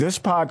This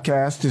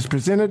podcast is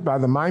presented by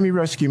the Miami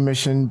Rescue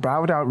Mission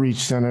Broward Outreach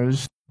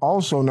Centers,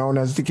 also known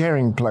as The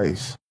Caring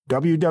Place.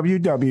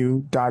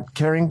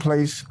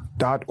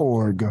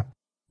 www.caringplace.org.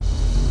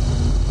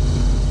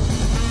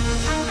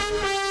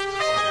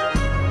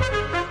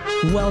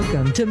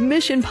 Welcome to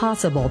Mission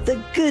Possible,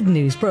 the good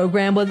news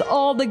program with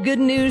all the good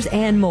news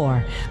and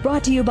more.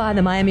 Brought to you by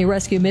the Miami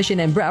Rescue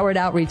Mission and Broward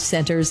Outreach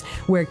Centers,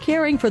 where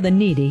caring for the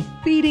needy,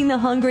 feeding the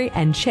hungry,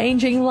 and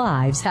changing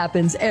lives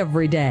happens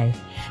every day.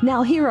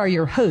 Now here are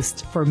your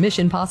hosts for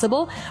Mission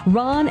Possible,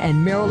 Ron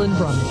and Marilyn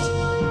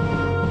Brummett.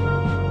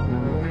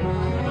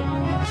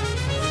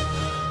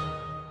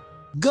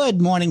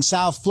 Good morning,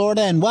 South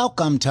Florida, and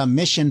welcome to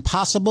Mission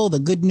Possible, the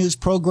good news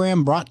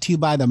program brought to you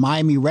by the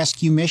Miami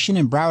Rescue Mission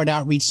and Broward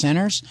Outreach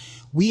Centers.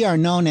 We are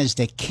known as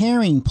the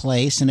Caring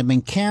Place and have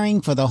been caring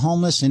for the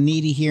homeless and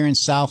needy here in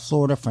South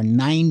Florida for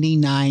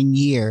 99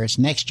 years.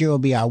 Next year will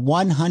be our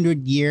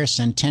 100-year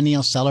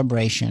centennial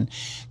celebration.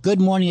 Good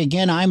morning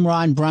again. I'm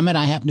Ron Brummett.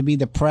 I happen to be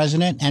the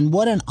president, and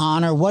what an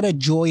honor, what a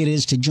joy it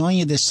is to join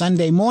you this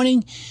Sunday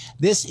morning.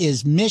 This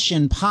is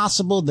Mission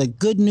Possible, the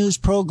good news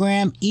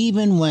program,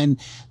 even when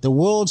the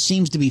world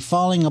seems to be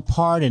falling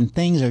apart and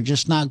things are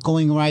just not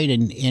going right,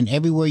 and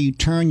everywhere you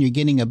turn, you're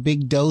getting a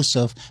big dose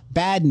of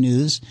bad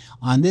news.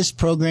 On this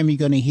program, you're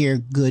going to hear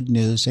good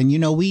news. And,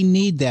 we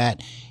need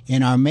that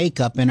in our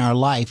makeup, in our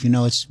life.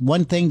 It's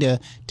one thing to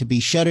be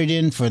shuttered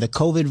in for the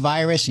COVID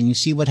virus, and you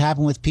see what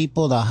happened with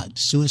people. The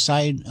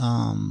suicide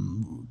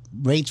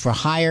rates were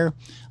higher.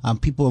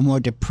 People were more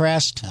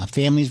depressed.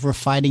 Families were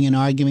fighting and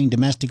arguing.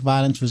 Domestic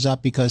violence was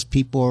up because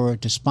people were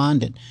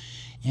despondent.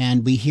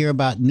 And we hear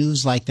about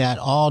news like that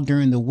all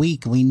during the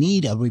week. We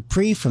need a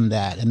reprieve from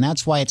that. And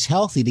that's why it's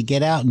healthy to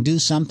get out and do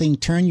something.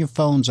 Turn your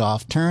phones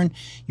off, turn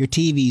your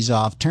TVs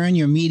off, turn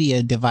your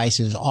media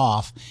devices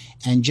off,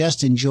 and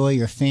just enjoy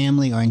your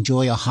family or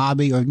enjoy a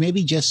hobby or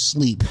maybe just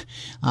sleep.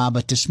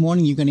 But this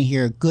morning you're going to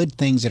hear good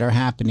things that are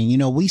happening.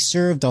 We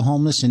serve the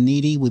homeless and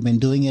needy. We've been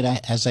doing it,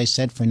 as I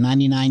said, for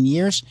 99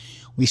 years.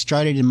 We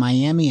started in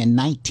Miami in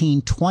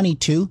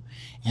 1922.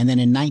 And then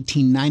in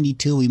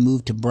 1992, we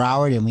moved to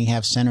Broward, and we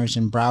have centers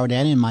in Broward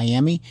and in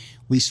Miami.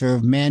 We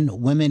serve men,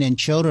 women, and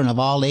children of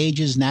all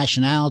ages,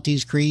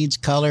 nationalities, creeds,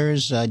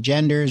 colors,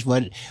 genders.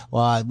 We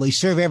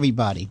serve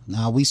everybody.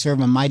 We serve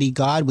a mighty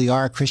God. We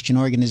are a Christian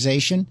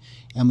organization,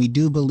 and we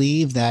do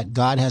believe that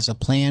God has a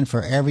plan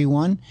for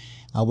everyone.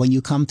 When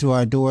you come through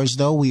our doors,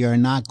 though, we are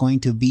not going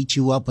to beat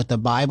you up with the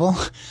Bible.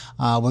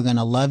 We're going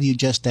to love you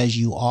just as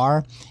you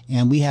are.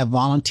 And we have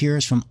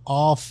volunteers from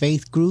all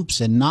faith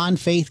groups and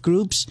non-faith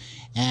groups.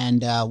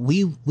 And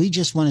we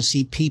just want to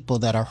see people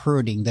that are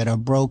hurting, that are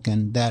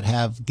broken, that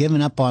have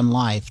given up on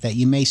life, that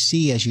you may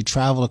see as you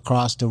travel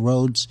across the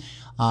roads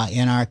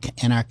in our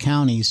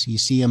counties. You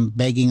see them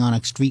begging on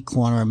a street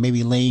corner or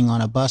maybe laying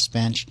on a bus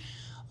bench.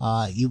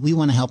 We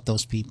want to help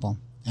those people.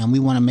 And we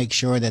want to make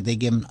sure that they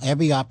give them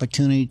every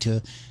opportunity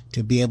to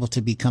be able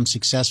to become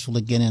successful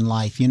again in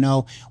life.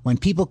 When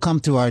people come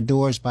through our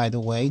doors, by the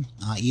way,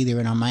 either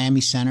in our Miami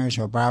centers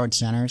or Broward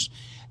centers,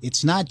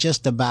 it's not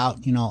just about,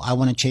 I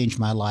want to change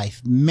my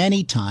life.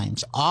 Many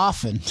times,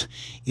 often,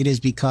 it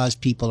is because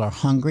people are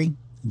hungry,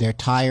 they're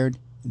tired,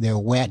 they're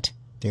wet,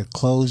 their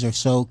clothes are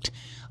soaked,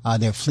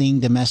 they're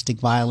fleeing domestic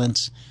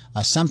violence.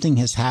 Something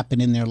has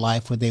happened in their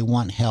life where they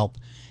want help.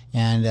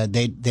 And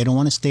they don't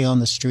want to stay on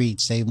the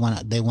streets. They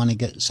want to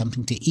get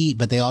something to eat,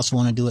 but they also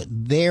want to do it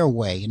their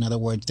way. In other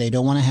words, they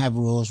don't want to have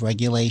rules,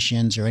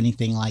 regulations, or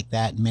anything like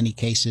that in many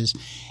cases.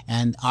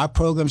 And our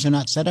programs are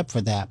not set up for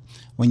that.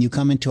 When you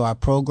come into our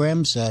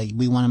programs,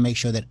 we want to make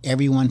sure that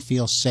everyone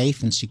feels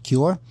safe and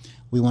secure.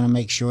 We want to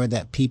make sure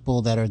that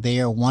people that are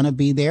there want to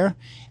be there.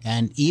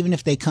 And even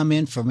if they come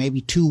in for maybe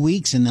 2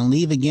 weeks and then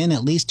leave again,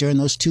 at least during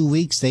those 2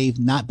 weeks, they've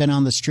not been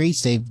on the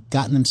streets. They've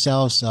gotten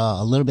themselves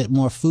a little bit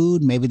more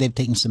food. Maybe they've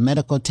taken some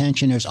medical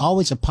attention. There's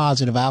always a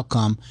positive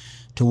outcome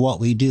to what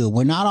we do.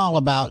 We're not all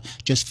about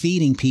just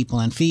feeding people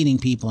and feeding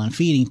people and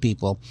feeding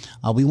people.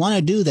 We want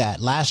to do that.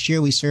 Last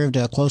year, we served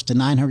close to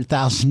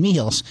 900,000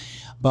 meals.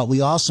 But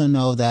we also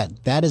know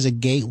that that is a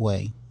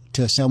gateway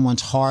to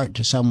someone's heart,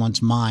 to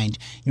someone's mind.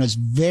 It's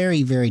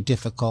very, very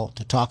difficult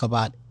to talk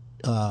about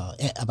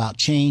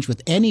change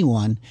with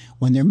anyone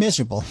when they're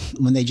miserable,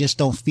 when they just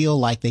don't feel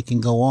like they can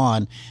go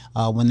on,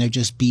 when they're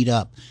just beat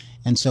up.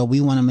 And so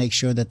we want to make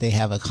sure that they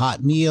have a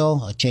hot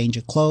meal, a change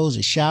of clothes,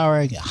 a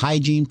shower,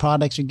 hygiene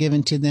products are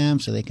given to them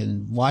so they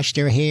can wash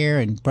their hair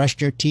and brush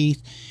their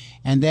teeth.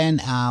 And then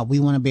we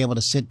want to be able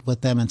to sit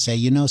with them and say,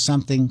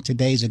 something,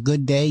 today's a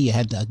good day. You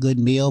had a good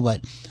meal,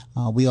 but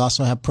we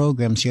also have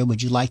programs here.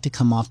 Would you like to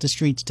come off the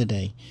streets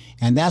today?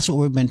 And that's what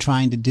we've been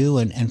trying to do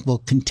and will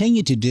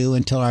continue to do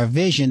until our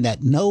vision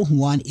that no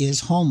one is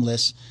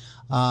homeless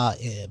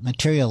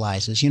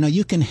materializes.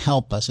 You can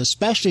help us,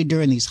 especially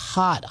during these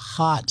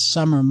hot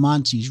summer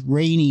months, these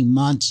rainy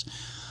months.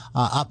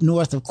 Up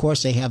north, of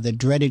course, they have the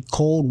dreaded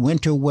cold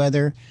winter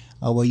weather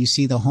where you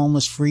see the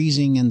homeless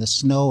freezing in the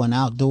snow and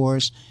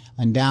outdoors.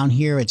 And down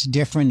here, it's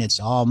different. It's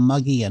all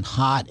muggy and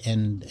hot,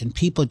 and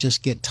people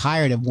just get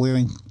tired of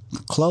wearing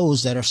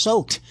clothes that are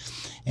soaked.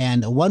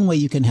 And one way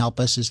you can help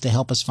us is to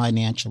help us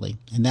financially.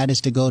 And that is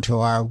to go to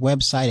our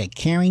website at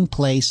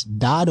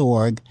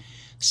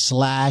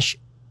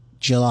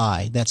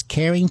caringplace.org/July. That's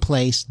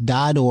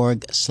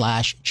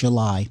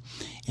caringplace.org/July.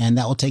 And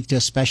that will take you to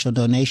a special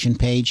donation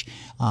page.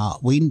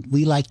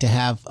 We like to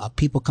have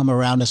people come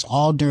around us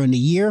all during the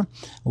year.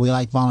 We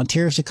like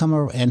volunteers to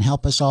come and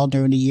help us all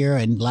during the year.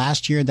 And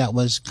last year that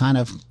was kind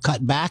of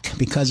cut back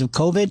because of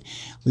COVID.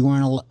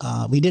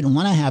 We didn't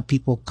want to have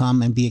people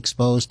come and be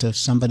exposed to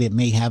somebody that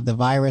may have the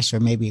virus or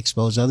maybe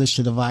expose others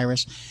to the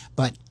virus.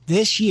 But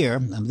this year,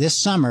 this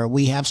summer,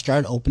 we have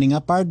started opening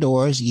up our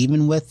doors,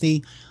 even with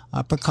the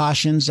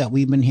precautions that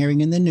we've been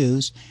hearing in the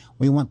news.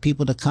 We want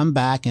people to come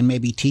back and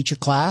maybe teach a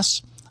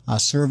class,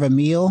 serve a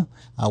meal,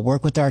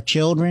 work with our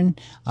children.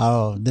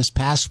 This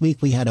past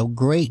week, we had a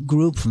great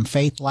group from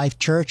Faith Life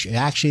Church.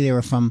 Actually, they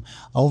were from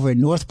over in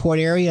Northport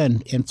area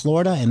in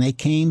Florida, and they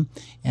came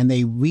and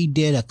they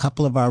redid a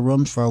couple of our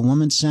rooms for our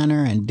women's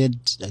center and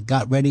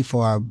got ready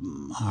for our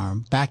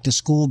back to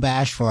school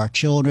bash for our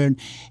children.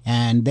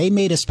 And they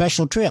made a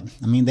special trip.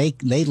 I mean, they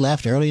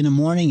left early in the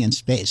morning and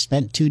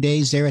spent 2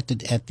 days there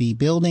at the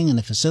building and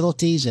the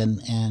facilities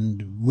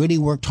and really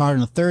worked hard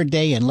on the third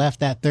day and left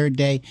that third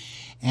day.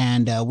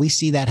 And we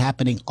see that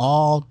happening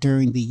all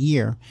during the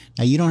year.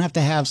 Now, you don't have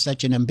to have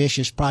such an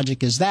ambitious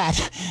project as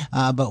that,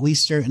 but we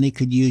certainly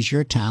could use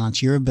your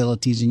talents, your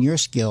abilities, and your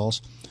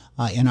skills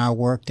in our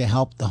work to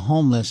help the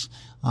homeless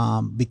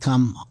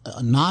become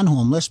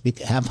non-homeless,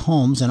 have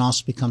homes, and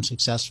also become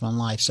successful in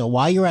life. So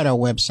while you're at our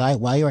website,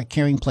 while you're at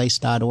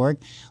caringplace.org,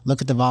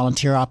 look at the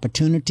volunteer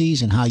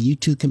opportunities and how you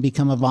too can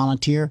become a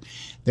volunteer.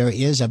 There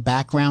is a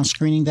background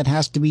screening that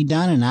has to be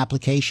done, an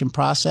application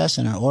process,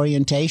 and an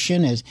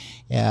orientation.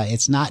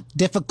 It's not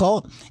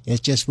difficult. It's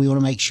just we want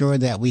to make sure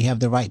that we have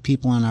the right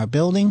people in our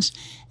buildings.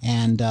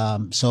 And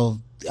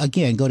so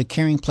again, go to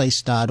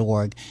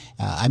caringplace.org.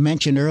 I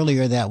mentioned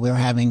earlier that we're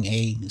having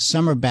a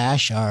summer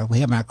bash. We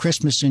have our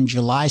Christmas in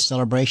July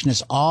celebration.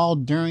 It's all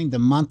during the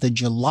month of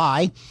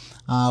July.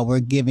 We're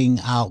giving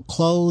out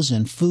clothes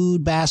and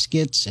food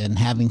baskets and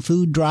having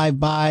food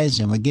drive-bys,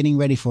 and we're getting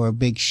ready for a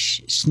big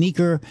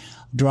sneaker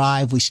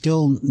drive. We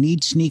still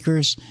need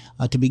sneakers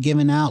to be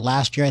given out.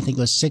 Last year, I think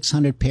it was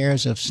 600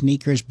 pairs of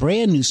sneakers,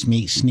 brand new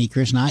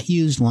sneakers, not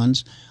used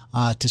ones,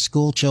 to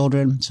school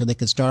children so they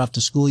could start off the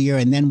school year.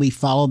 And then we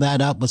follow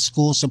that up with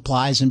school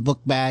supplies and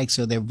book bags,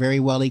 so they're very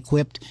well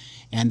equipped.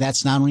 And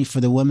that's not only for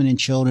the women and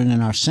children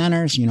in our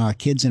centers, our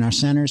kids in our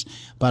centers,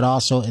 but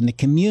also in the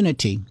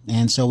community.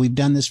 And so we've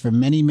done this for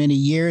many, many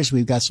years.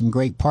 We've got some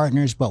great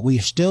partners, but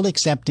we're still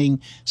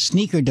accepting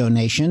sneaker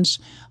donations.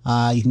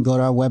 You can go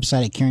to our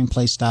website at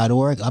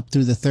caringplace.org up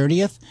through the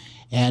 30th.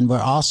 And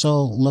we're also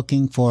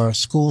looking for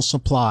school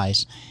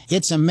supplies.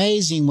 It's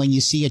amazing when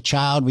you see a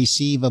child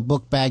receive a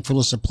book bag full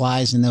of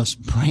supplies and those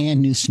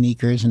brand new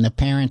sneakers, and the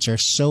parents are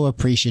so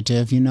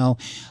appreciative.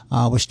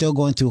 We're still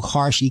going through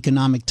harsh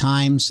economic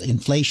times.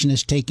 Inflation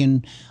has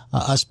taken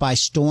us by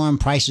storm.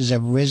 Prices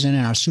have risen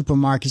in our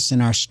supermarkets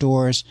and our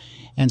stores.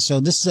 And so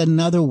this is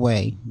another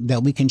way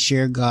that we can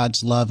share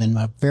God's love in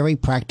a very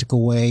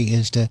practical way,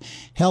 is to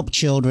help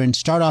children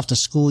start off the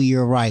school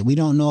year right. We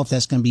don't know if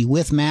that's going to be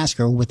with mask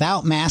or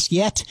without mask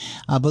yet,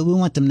 but we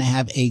want them to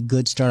have a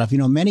good start off.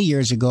 Many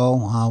years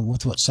ago,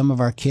 with some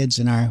of our kids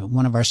in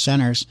one of our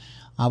centers,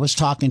 I was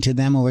talking to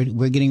them, and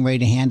we're getting ready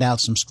to hand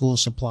out some school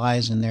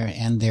supplies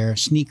and their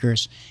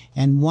sneakers.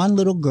 And one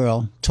little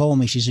girl told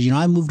me, she said,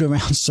 I moved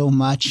around so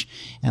much,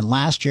 and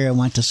last year I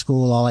went to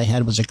school, all I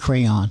had was a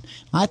crayon.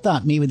 I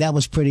thought maybe that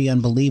was pretty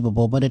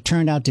unbelievable, but it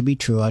turned out to be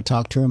true. I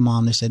talked to her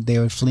mom. They said they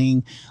were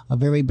fleeing a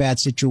very bad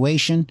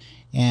situation,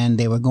 and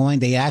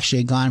they actually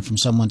had gone from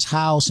someone's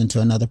house into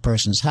another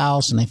person's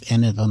house, and they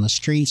ended on the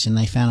streets, and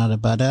they found out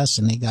about us,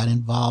 and they got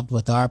involved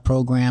with our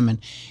program.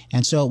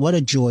 And so what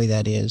a joy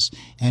that is.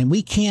 And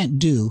we can't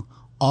do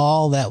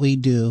all that we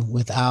do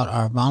without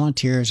our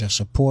volunteers, our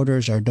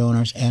supporters, our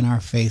donors, and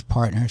our faith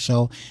partners.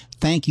 So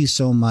thank you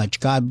so much.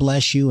 God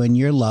bless you and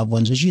your loved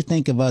ones as you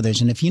think of others.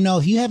 And if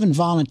you haven't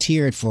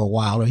volunteered for a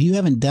while, or you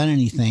haven't done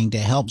anything to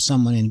help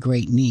someone in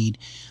great need,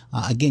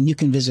 again, you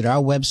can visit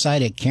our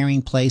website at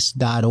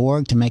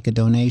caringplace.org to make a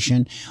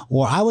donation.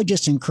 Or I would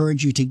just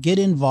encourage you to get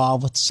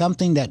involved with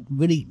something that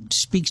really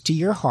speaks to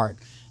your heart.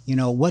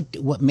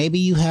 What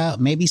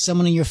maybe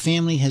someone in your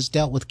family has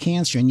dealt with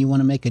cancer and you want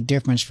to make a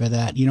difference for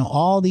that.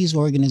 All these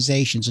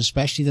organizations,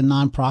 especially the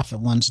nonprofit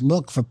ones,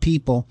 look for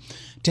people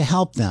to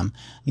help them.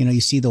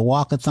 You see the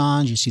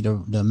walkathons, you see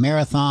the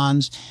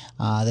marathons,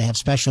 they have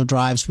special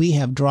drives. We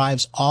have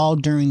drives all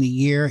during the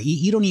year.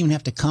 You don't even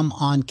have to come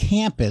on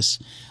campus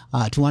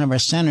to one of our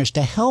centers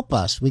to help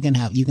us. You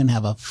can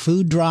have a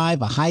food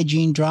drive, a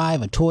hygiene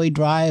drive, a toy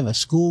drive, a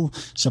school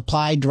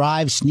supply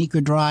drive,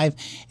 sneaker drive.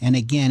 And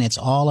again, it's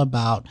all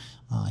about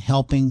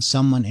helping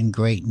someone in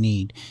great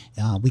need.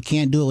 We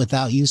can't do it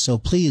without you, so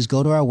please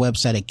go to our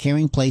website at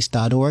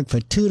caringplace.org. For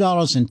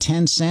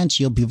 $2.10,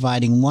 you'll be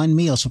providing one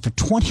meal. So for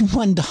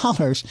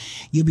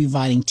 $21, you'll be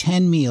providing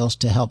 10 meals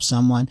to help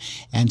someone.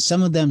 And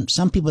some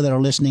people that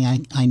are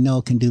listening, I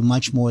know can do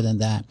much more than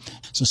that.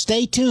 So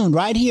stay tuned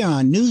right here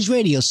on News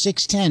Radio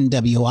 610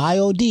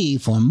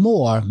 WIOD for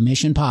more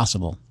Mission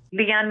Possible.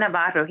 Leanne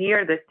Navarro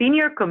here, the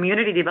Senior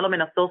Community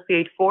Development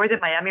Associate for the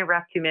Miami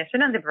Rescue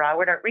Mission and the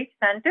Broward Outreach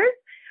Centers.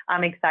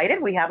 I'm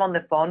excited. We have on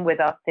the phone with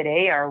us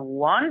today our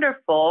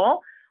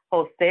wonderful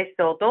José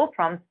Soto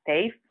from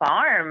State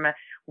Farm.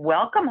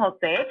 Welcome,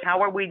 José.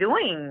 How are we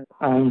doing?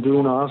 I'm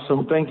doing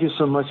awesome. Thank you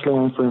so much,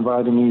 Leanne, for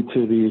inviting me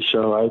to the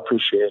show. I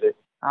appreciate it.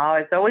 Oh,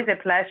 it's always a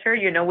pleasure.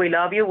 You know, we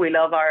love you. We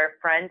love our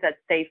friends at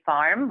State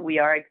Farm. We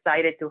are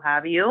excited to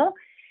have you.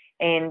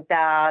 And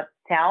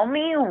tell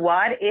me,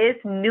 what is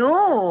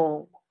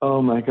new?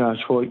 Oh, my gosh.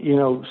 Well, you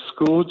know,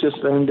 school just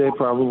ended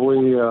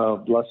probably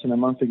less than a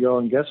month ago.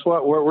 And guess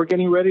what? We're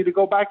getting ready to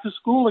go back to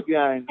school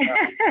again.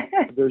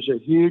 There's a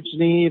huge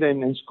need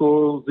in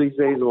schools these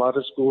days. A lot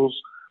of schools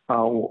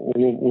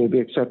will be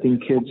accepting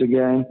kids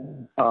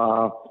again.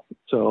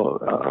 So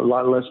a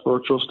lot less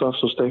virtual stuff.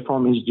 So State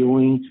Farm is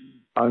doing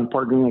and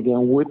partnering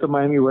again with the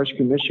Miami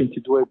Rescue Mission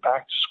to do a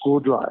back-to-school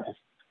drive.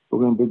 We're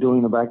going to be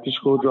doing a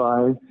back-to-school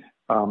drive.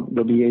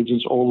 There'll be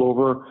agents all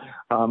over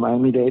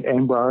Miami-Dade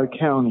and Broward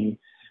County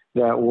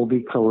that will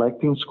be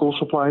collecting school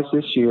supplies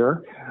this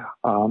year.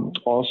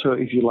 Also,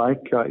 if you like,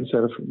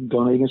 instead of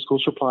donating school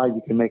supply,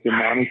 you can make a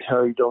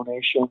monetary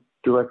donation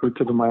directly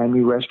to the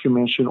Miami Rescue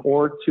Mission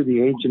or to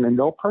the agent, and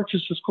they'll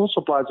purchase the school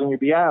supplies on your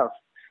behalf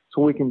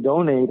so we can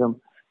donate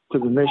them to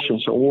the mission.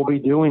 So we'll be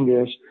doing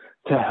this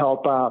to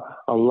help out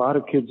a lot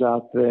of kids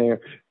out there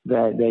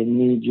that they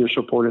need your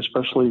support,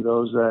 especially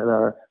those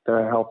that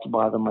are helped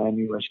by the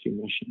Miami Rescue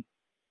Mission.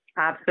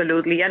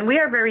 Absolutely. And we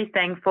are very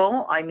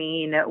thankful. I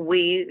mean,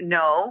 we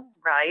know,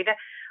 right?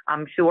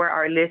 I'm sure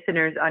our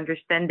listeners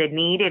understand the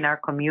need in our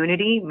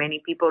community.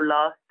 Many people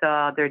lost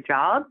their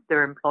jobs,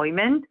 their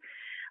employment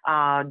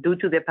due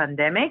to the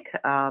pandemic.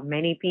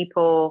 Many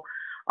people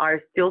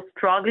are still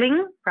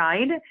struggling,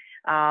 right?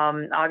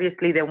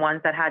 Obviously, the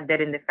ones that had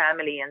debt in the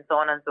family and so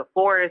on and so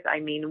forth. I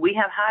mean, we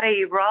have had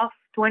a rough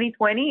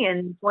 2020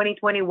 and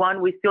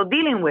 2021. We're still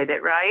dealing with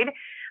it, right?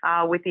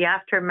 With the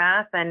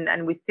aftermath,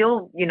 and we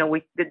still, you know,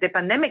 the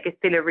pandemic is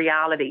still a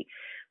reality.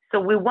 So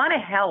we want to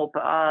help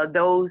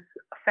those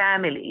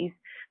families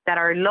that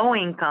are low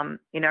income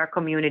in our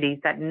communities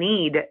that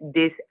need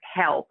this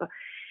help.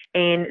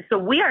 And so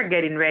we are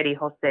getting ready,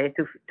 José,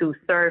 to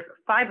serve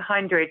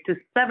 500 to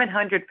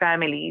 700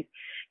 families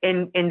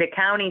in the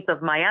counties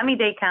of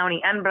Miami-Dade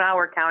County and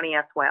Broward County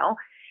as well.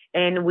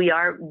 And we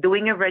are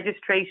doing a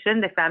registration.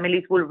 The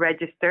families will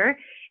register,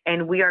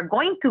 and we are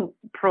going to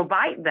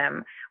provide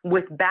them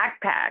with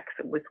backpacks,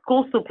 with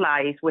school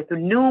supplies, with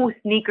new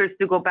sneakers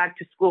to go back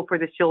to school for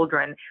the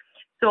children.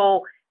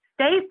 So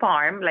State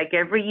Farm, like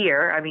every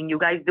year, I mean, you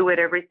guys do it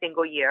every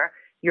single year.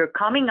 You're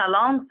coming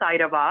alongside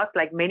of us,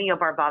 like many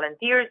of our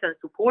volunteers and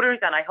supporters,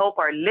 and I hope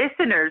our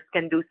listeners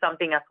can do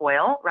something as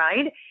well,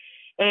 right?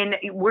 And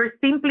we're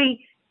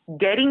simply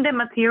getting the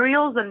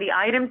materials and the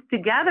items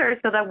together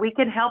so that we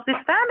can help these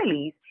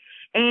families.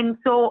 And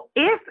so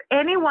if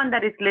anyone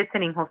that is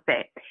listening,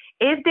 José,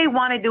 if they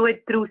want to do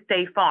it through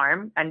State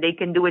Farm, and they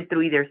can do it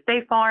through either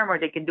State Farm or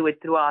they can do it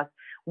through us,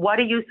 what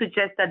do you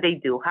suggest that they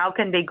do? How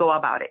can they go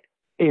about it?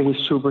 It is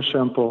super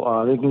simple.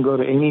 They can go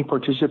to any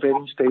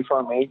participating State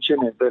Farm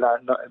agent. If they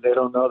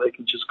don't know, they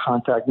can just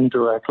contact me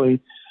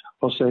directly,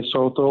 José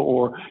Soto,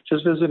 or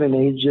just visit an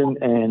agent,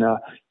 and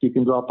you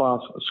can drop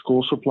off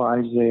school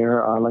supplies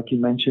there. Like you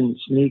mentioned,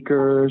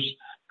 sneakers,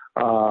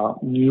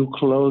 new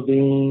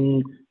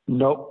clothing,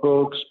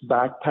 notebooks,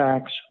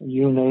 backpacks,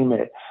 you name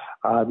it.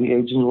 The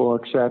agents will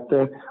accept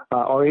it.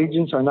 Our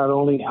agents are not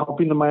only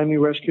helping the Miami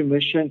Rescue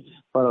Mission,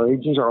 but our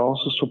agents are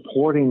also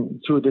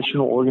supporting two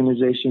additional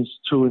organizations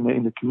too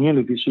in the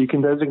community. So you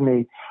can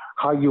designate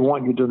how you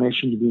want your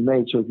donation to be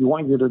made. So if you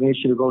want your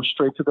donation to go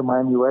straight to the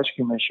Miami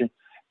Rescue Mission,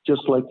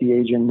 just let the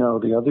agent know.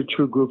 The other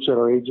two groups that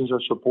our agents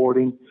are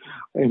supporting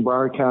in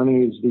Broward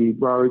County is the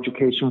Broward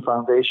Education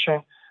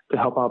Foundation to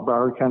help out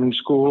Broward County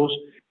schools,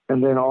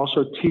 and then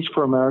also Teach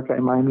for America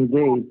in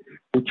Miami-Dade,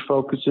 which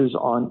focuses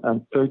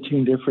on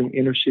 13 different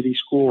inner city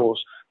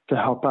schools to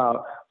help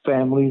out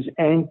families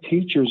and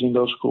teachers in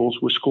those schools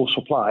with school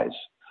supplies.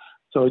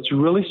 So it's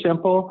really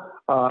simple.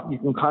 You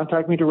can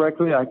contact me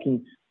directly. I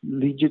can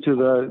lead you to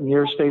the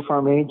nearest State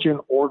Farm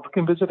agent, or you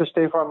can visit a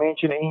State Farm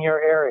agent in your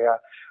area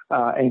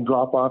and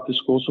drop off the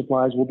school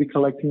supplies. We'll be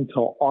collecting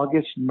until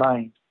August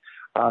 9th,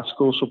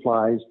 school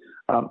supplies.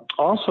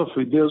 Also,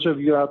 for those of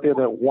you out there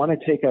that want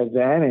to take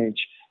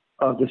advantage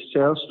of the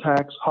sales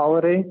tax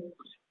holiday,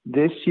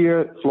 this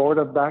year,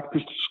 Florida Back to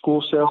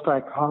School Sales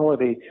Tax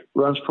Holiday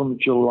runs from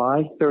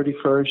July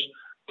 31st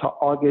to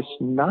August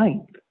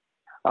 9th.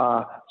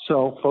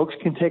 So folks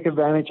can take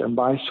advantage and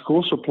buy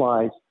school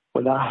supplies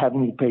without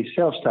having to pay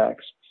sales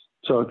tax.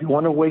 So if you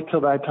want to wait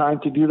till that time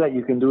to do that,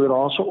 you can do it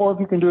also. Or if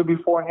you can do it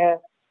beforehand,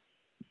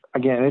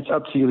 again, it's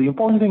up to you. The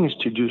important thing is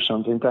to do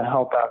something to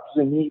help out. Because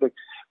the need,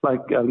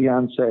 like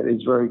Leon said,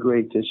 is very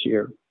great this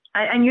year.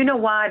 And you know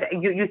what?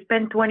 You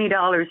spend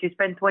 $20, you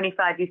spend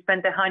 $25, you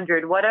spend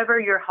 $100, whatever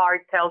your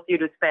heart tells you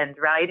to spend,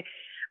 right?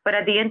 But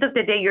at the end of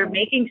the day, you're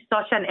making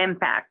such an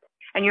impact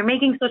and you're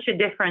making such a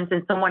difference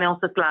in someone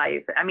else's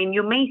life. I mean,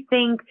 you may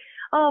think,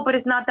 oh, but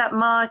it's not that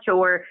much,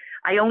 or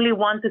I only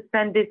want to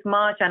spend this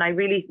much and I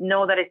really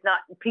know that it's not.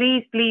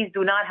 Please, please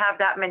do not have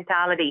that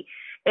mentality.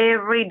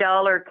 Every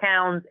dollar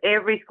counts.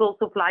 Every school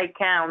supply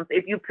counts.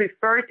 If you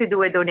prefer to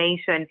do a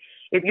donation,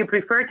 if you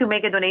prefer to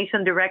make a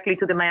donation directly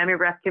to the Miami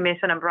Rescue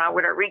Mission and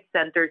Broward Outreach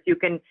Centers, you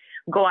can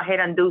go ahead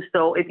and do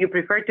so. If you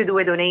prefer to do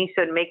a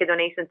donation, make a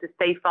donation to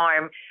State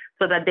Farm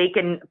so that they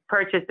can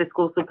purchase the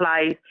school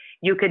supplies,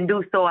 you can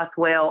do so as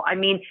well. I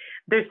mean,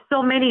 there's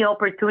so many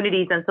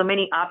opportunities and so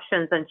many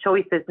options and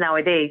choices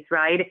nowadays,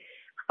 right?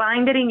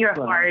 Find it in your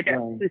heart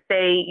to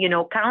say, you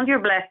know, count your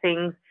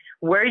blessings,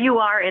 where you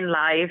are in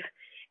life,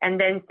 and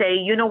then say,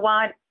 you know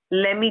what?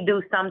 Let me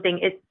do something.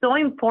 It's so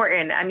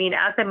important. I mean,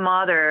 as a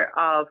mother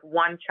of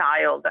one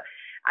child,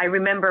 I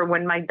remember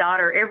when my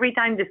daughter, every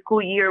time the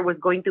school year was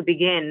going to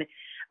begin,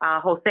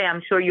 Jose,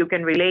 I'm sure you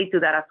can relate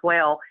to that as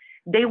well.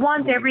 They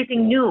want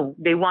everything new.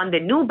 They want the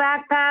new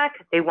backpack.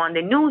 They want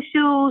the new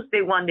shoes.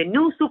 They want the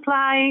new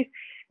supplies.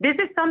 This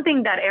is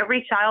something that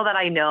every child that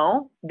I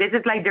know, this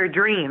is like their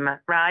dream,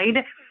 right?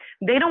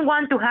 They don't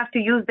want to have to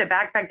use the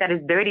backpack that is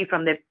dirty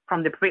from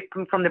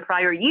the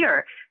prior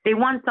year. They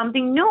want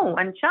something new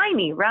and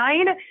shiny,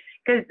 right?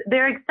 Because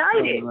they're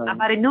excited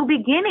about a new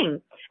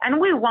beginning, and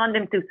we want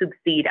them to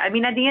succeed. I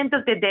mean, at the end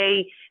of the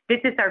day, this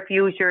is our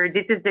future.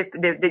 This is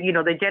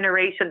the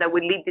generation that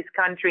will lead this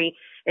country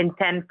in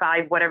 10,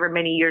 5, whatever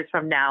many years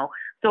from now.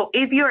 So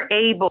if you're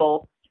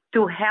able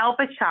to help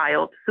a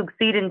child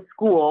succeed in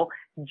school,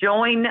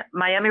 join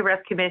Miami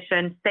Rescue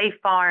Mission, State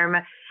Farm,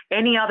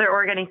 any other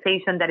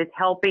organization that is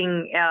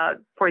helping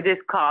for this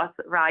cause,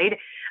 right?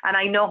 And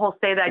I know,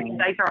 Jose, that you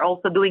guys are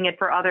also doing it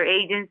for other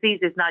agencies.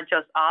 It's not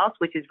just us,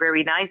 which is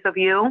very nice of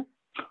you.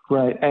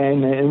 Right.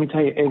 And let me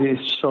tell you, it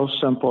is so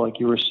simple,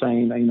 like you were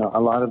saying. You know, a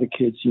lot of the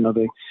kids, you know,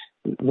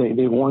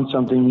 they want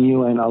something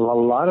new, and a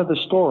lot of the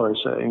stores,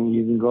 and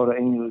you can go to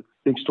any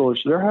big stores,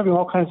 they're having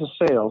all kinds of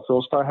sales.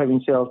 They'll start having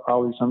sales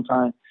probably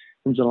sometime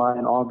in July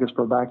and August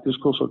for back to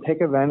school. So take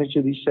advantage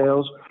of these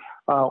sales.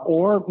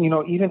 Or, you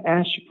know, even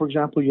ask, for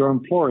example, your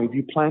employer, if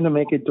you plan to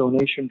make a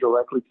donation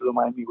directly to the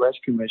Miami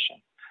Rescue Mission.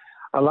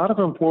 A lot of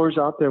employers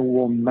out there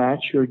will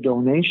match your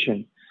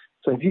donation.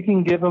 So if you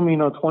can give them, you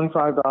know,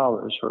 $25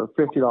 or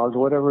 $50 or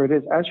whatever it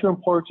is, ask your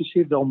employer to see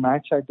if they'll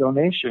match that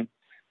donation.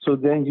 So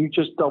then you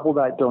just double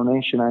that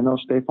donation. I know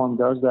State Farm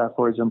does that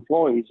for its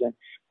employees, and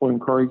we're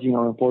encouraging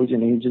our employees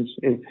and agents,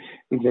 if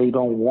they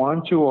don't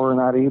want to or are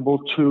not able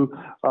to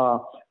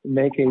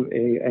make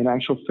an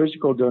actual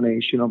physical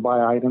donation or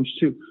buy items,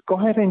 to go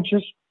ahead and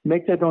just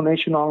make that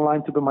donation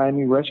online to the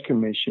Miami Rescue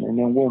Mission, and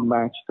then we'll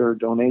match their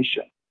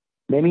donation.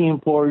 Many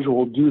employers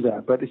will do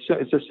that, but it's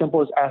as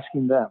simple as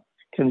asking them,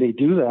 can they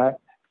do that?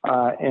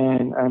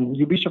 And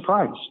you'd be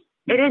surprised.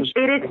 It is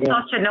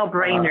such a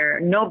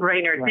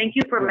no-brainer. Thank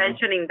you for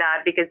mentioning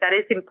that, because that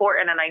is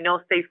important. And I know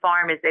State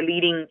Farm is a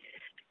leading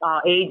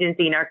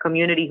agency in our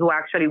community who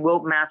actually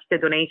will match the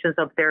donations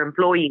of their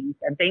employees.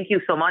 And thank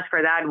you so much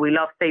for that. We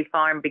love State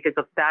Farm because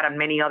of that and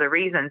many other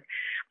reasons.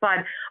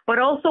 But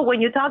also when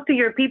you talk to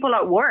your people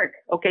at work,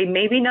 okay,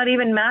 maybe not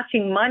even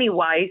matching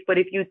money-wise, but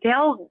if you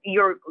tell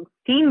your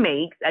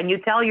teammates and you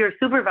tell your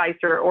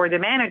supervisor or the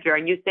manager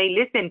and you say,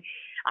 listen,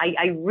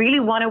 I really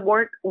want to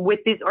work with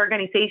these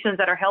organizations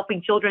that are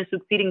helping children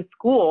succeed in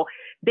school.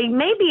 They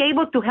may be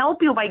able to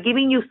help you by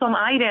giving you some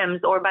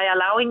items or by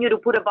allowing you to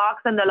put a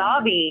box in the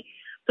lobby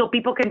so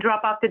people can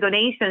drop off the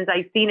donations.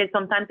 I've seen it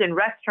sometimes in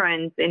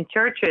restaurants, in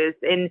churches,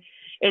 in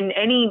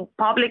any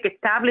public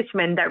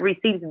establishment that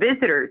receives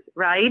visitors,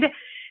 right?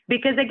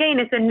 Because again,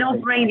 it's a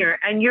no-brainer,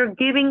 and you're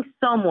giving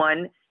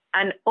someone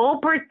an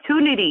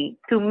opportunity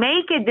to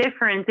make a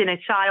difference in a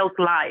child's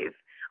life,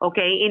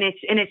 okay?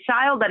 In a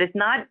child that is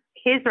not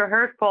his or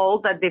her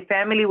fault that the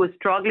family was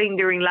struggling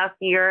during last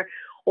year,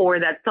 or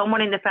that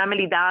someone in the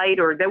family died,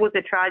 or there was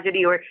a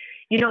tragedy, or,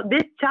 you know,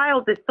 this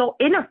child is so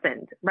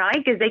innocent, right?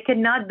 Because they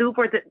cannot do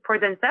for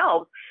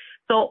themselves.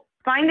 So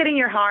find it in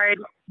your heart,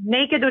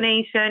 make a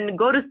donation,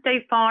 go to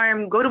State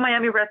Farm, go to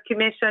Miami Rescue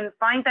Mission,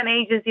 find an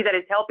agency that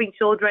is helping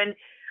children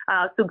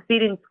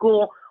succeed in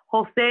school.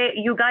 Jose,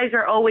 you guys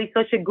are always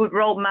such a good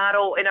role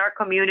model in our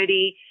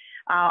community.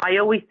 I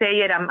always say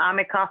it, I'm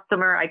a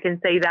customer. I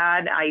can say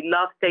that. I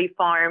love State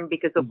Farm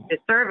because of the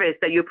service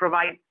that you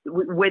provide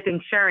with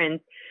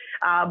insurance.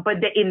 But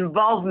the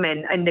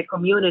involvement in the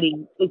community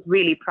is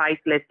really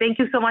priceless. Thank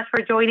you so much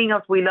for joining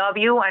us. We love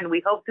you, and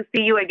we hope to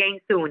see you again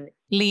soon.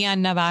 Leanne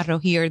Navarro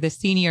here, the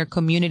Senior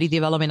Community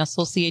Development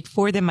Associate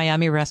for the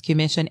Miami Rescue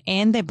Mission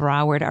and the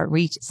Broward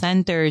Outreach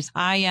Centers.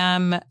 I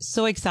am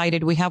so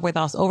excited. We have with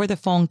us over the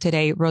phone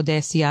today,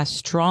 Rhodessia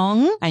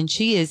Strong, and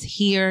she is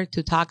here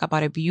to talk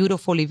about a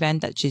beautiful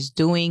event that she's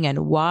doing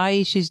and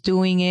why she's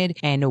doing it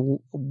and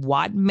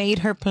what made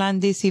her plan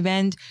this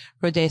event.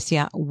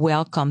 Rhodessia,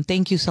 welcome.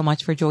 Thank you so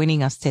much for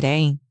joining us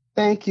today.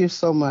 Thank you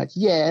so much.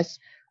 Yes,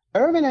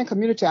 Urban and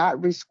Community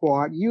Outreach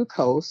Squad,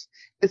 UCOAST,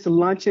 is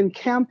launching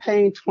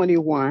Campaign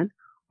 21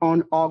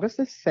 on August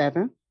the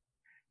 7th,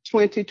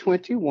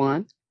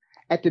 2021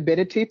 at the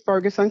Betty T.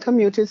 Ferguson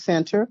Community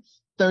Center,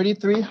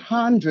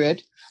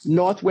 3300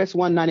 Northwest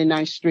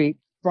 199th Street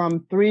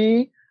from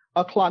 3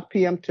 o'clock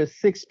p.m. to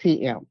 6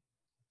 p.m.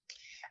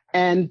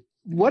 And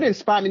what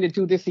inspired me to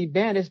do this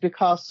event is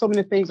because so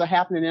many things are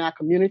happening in our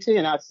community,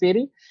 in our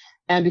city,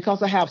 and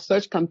because I have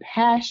such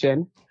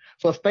compassion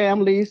for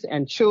families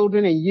and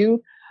children and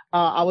youth,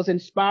 I was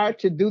inspired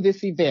to do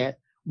this event,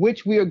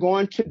 which we are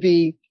going to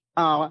be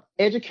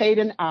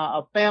educating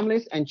our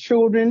families and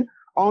children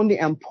on the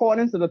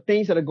importance of the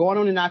things that are going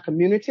on in our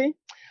community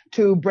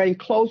to bring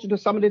closer to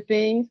some of the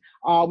things.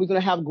 We're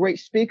going to have great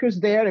speakers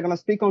there. They're going to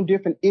speak on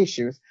different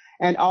issues.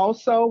 And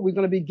also, we're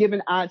going to be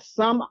giving out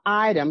some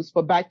items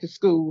for back to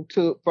school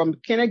from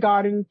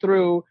kindergarten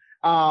through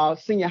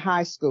senior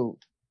high school.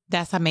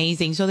 That's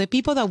amazing. So the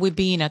people that would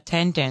be in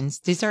attendance,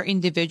 these are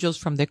individuals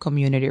from the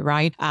community,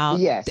 right?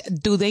 Yes.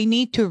 Do they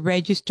need to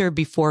register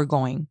before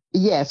going?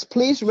 Yes,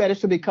 please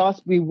register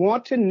because we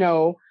want to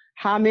know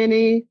how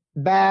many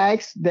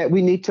bags that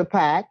we need to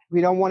pack. We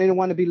don't want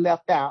anyone to be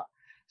left out.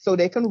 So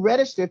they can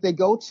register. If they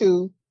go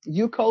to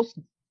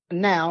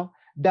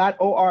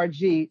ucoastnow.org,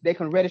 they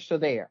can register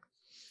there.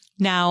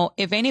 Now,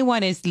 if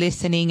anyone is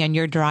listening and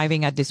you're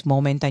driving at this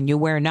moment and you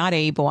were not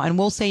able, and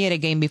we'll say it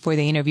again before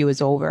the interview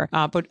is over,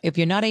 but if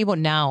you're not able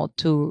now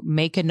to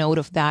make a note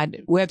of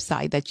that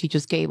website that she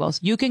just gave us,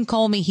 you can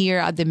call me here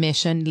at the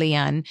Mission,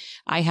 Leanne.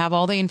 I have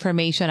all the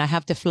information. I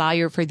have the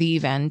flyer for the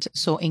event.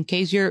 So in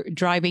case you're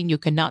driving, you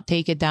cannot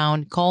take it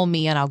down. Call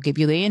me and I'll give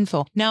you the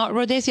info. Now,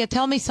 Rhodessia,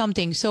 tell me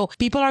something. So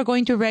people are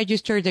going to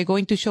register. They're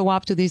going to show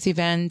up to this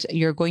event.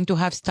 You're going to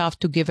have stuff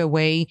to give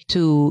away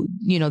to,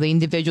 the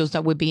individuals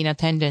that would be in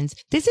attendance.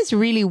 This is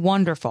really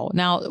wonderful.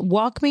 Now,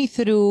 walk me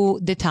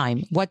through the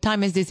time. What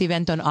time is this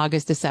event on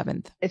August the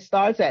 7th? It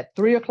starts at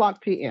 3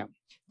 o'clock p.m.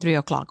 3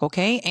 o'clock.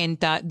 Okay. And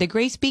the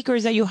great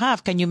speakers that you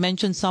have, can you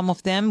mention some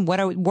of them? What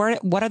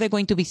are they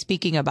going to be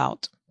speaking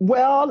about?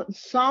 Well,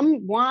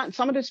 some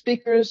of the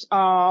speakers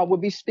will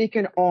be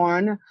speaking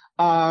on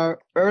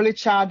early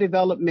child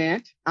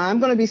development. I'm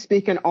going to be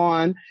speaking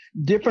on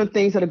different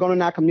things that are going on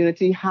in our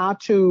community, how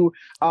to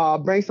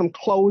bring some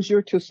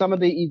closure to some of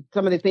the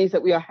things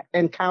that we are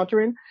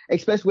encountering,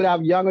 especially with our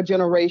younger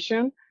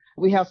generation.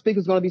 We have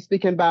speakers going to be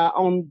speaking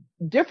on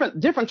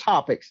different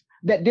topics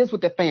that deals with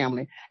the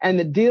family and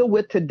that deal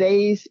with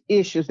today's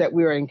issues that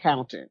we are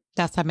encountering.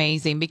 That's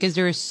amazing because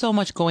there is so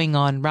much going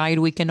on, right?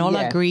 We can all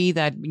agree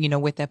that,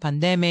 with the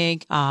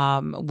pandemic,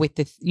 with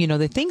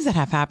the things that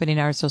have happened in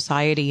our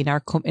society, in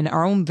our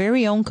own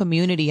very own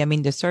community. I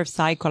mean, the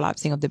Surfside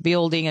collapsing of the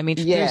building. I mean,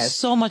 there's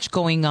so much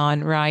going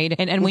on, right?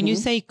 And when you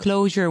say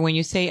closure, when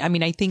you say,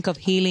 I think of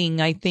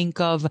healing, I think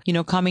of,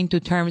 coming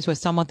to terms with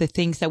some of the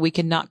things that we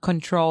cannot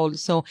control.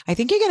 So I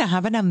think you're going to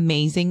have an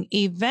amazing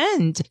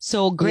event.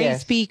 So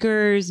great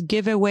speakers,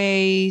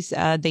 giveaways,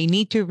 they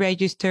need to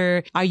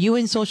register. Are you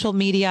in social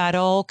media at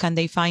all? Can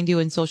they find you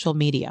in social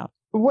media?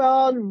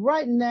 Well,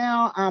 right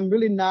now, I'm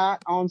really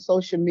not on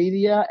social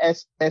media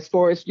as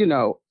far as,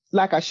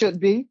 like I should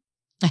be.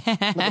 But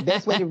the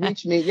best way to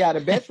reach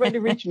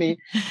me,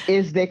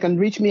 is they can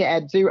reach me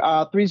at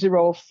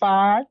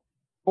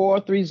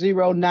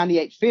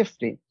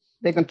 305-430-9850.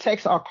 They can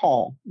text or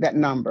call that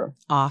number.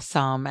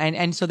 Awesome.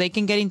 And so they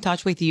can get in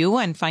touch with you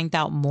and find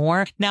out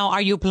more. Now,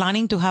 are you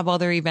planning to have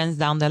other events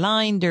down the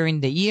line during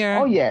the year?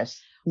 Oh,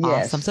 yes.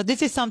 Yes. Awesome. So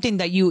this is something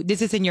that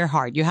this is in your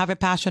heart. You have a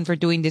passion for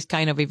doing this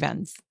kind of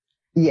events.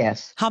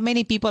 Yes. How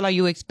many people are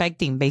you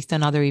expecting based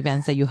on other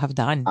events that you have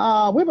done?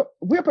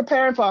 We're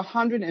preparing for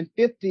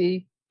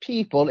 150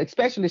 people,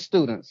 especially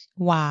students.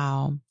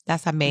 Wow.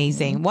 That's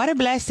amazing. What a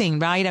blessing,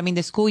 right? I mean,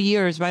 the school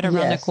year is right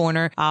around the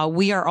corner.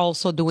 We are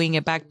also doing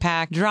a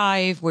backpack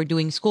drive. We're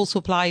doing school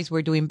supplies.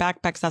 We're doing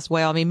backpacks as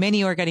well. I mean,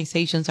 many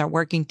organizations are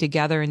working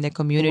together in the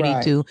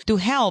community to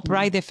help,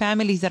 right? The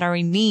families that are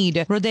in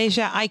need.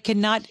 Rhodessia, I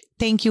cannot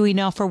thank you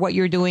enough for what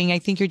you're doing. I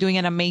think you're doing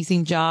an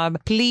amazing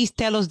job. Please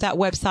tell us that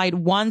website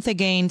once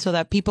again so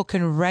that people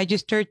can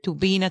register to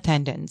be in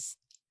attendance.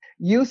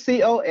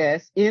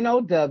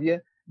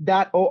 UCOSNOW.org.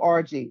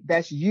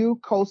 That's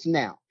UCOAST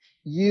Now.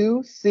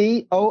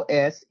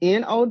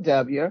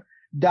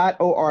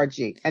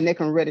 UCOSNOW.org. And they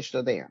can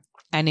register there.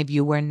 And if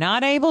you were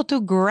not able to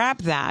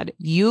grab that,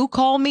 you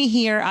call me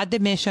here at the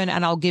Mission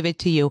and I'll give it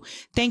to you.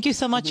 Thank you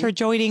so much for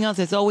joining us.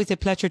 It's always a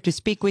pleasure to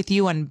speak with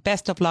you and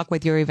best of luck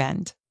with your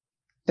event.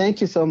 Thank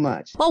you so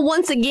much. Well,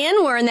 once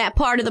again, we're in that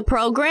part of the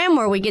program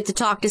where we get to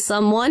talk to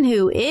someone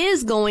who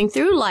is going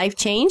through life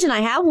change. And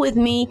I have with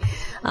me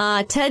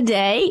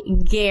today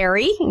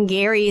Gary.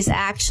 Gary is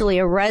actually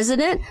a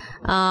resident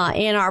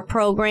in our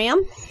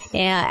program,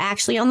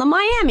 actually on the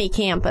Miami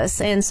campus.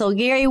 And so,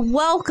 Gary,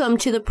 welcome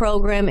to the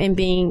program and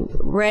being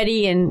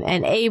ready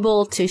and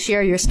able to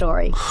share your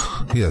story.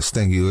 Yes,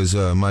 thank you. It was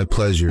my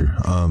pleasure.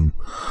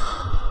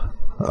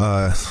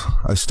 I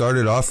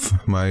started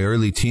off my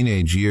early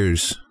teenage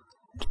years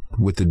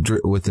with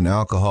an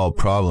alcohol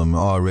problem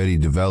already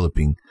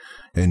developing,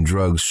 and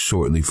drugs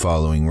shortly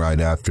following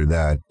right after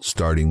that,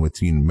 starting with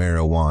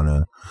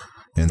marijuana.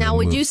 And now,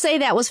 would you say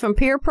that was from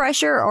peer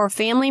pressure or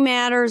family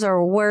matters,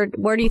 or where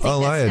do you think that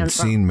stems from? I had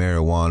seen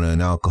marijuana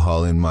and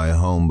alcohol in my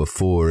home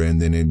before, and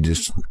then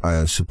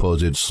I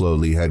suppose it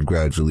slowly had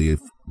gradually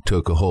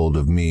took a hold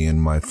of me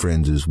and my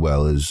friends, as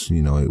well as,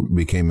 it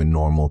became a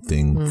normal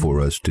thing for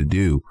us to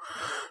do.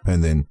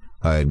 And then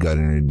I had got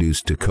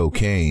introduced to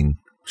cocaine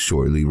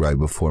shortly right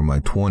before my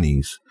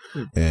 20s,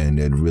 and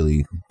it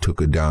really took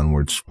a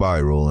downward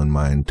spiral in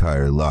my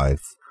entire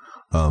life.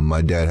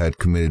 My dad had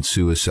committed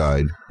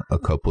suicide a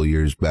couple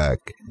years back,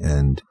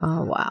 and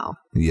oh wow,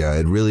 yeah,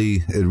 it really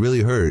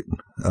hurt.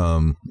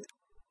 I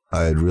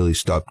had really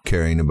stopped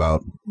caring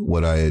about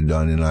what I had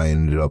done, and I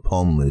ended up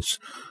homeless.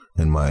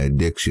 And my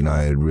addiction,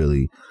 I had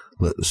really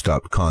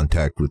stopped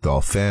contact with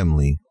all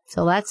family.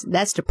 So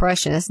that's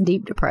depression. That's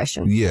deep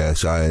depression.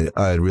 Yes, I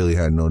really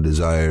had no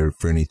desire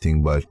for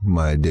anything but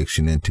my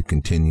addiction and to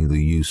continue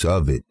the use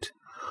of it.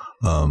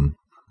 I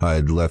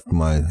had left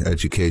my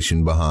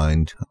education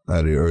behind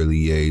at an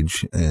early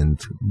age,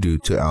 and due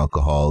to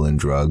alcohol and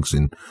drugs,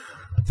 and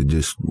there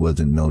just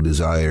wasn't no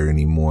desire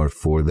anymore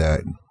for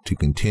that to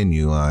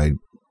continue. I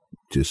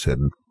just had.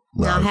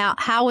 Now,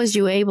 how was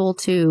you able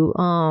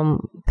to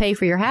pay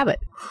for your habit?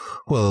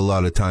 Well, a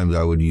lot of times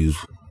I would use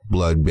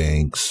blood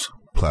banks,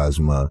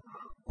 plasma,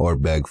 or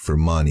beg for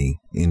money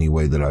any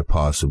way that I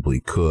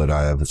possibly could.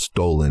 I have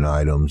stolen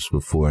items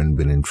before and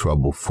been in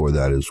trouble for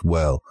that as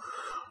well.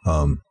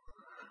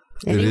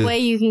 Any way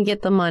you can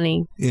get the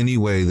money. Any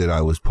way that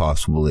I was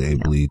possibly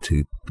able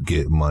to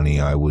get money,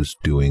 I was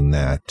doing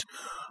that.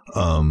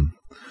 I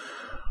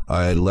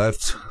had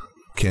left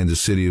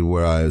Kansas City,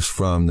 where I was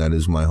from, that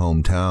is my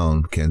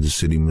hometown, Kansas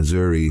City,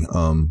 Missouri,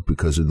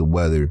 because of the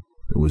weather.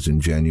 It was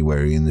in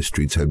January, and the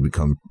streets had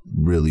become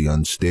really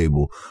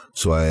unstable.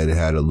 So I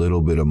had a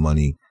little bit of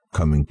money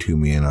coming to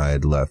me, and I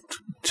had left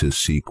to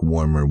seek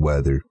warmer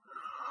weather.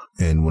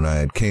 And when I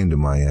had came to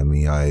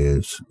Miami, I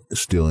was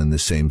still in the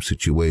same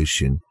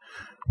situation,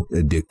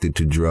 addicted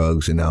to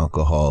drugs and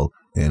alcohol,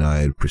 and I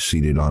had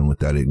proceeded on with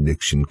that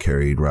addiction,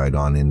 carried right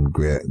on, and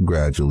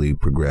gradually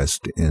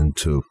progressed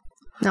into.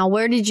 Now,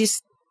 where did you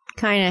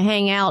kind of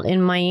hang out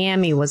in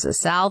Miami? Was it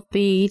South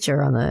Beach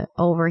or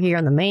over here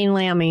on the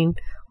mainland? I mean,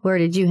 where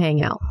did you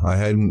hang out? I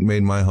had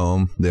made my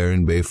home there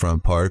in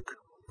Bayfront Park,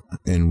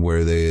 and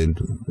where they had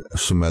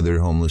some other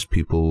homeless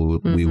people,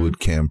 we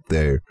would camp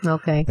there.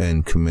 Okay.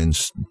 And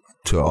commence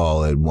to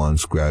all at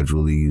once,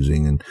 gradually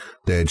using, and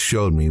they had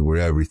showed me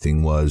where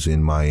everything was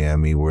in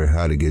Miami,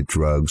 how to get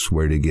drugs,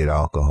 where to get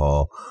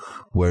alcohol,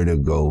 where to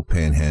go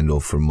panhandle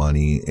for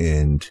money,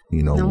 and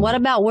And what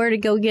about where to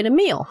go get a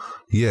meal?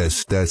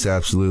 Yes, that's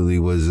absolutely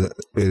it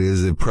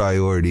is a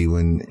priority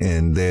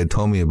and they had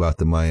told me about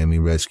the Miami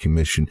Rescue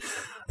Mission,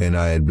 and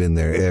I had been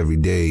there every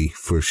day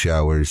for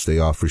showers. They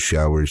offer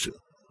showers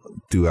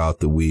throughout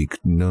the week,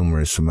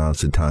 numerous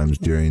amounts of times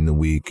during the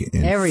week.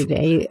 And every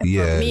day for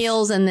yes.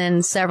 meals, and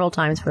then several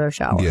times for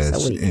showers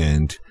a week.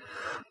 And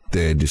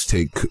they had just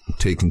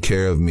taken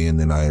care of me, and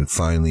then I had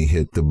finally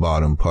hit the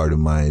bottom part of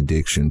my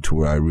addiction to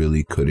where I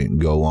really couldn't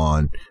go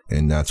on,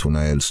 and that's when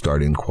I had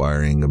started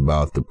inquiring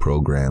about the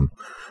program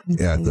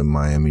at the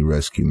Miami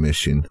Rescue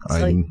Mission.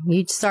 So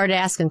you started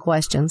asking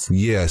questions.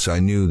 Yes, I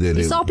knew that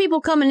you saw people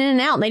coming in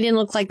and out, and they didn't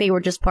look like they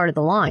were just part of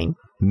the line.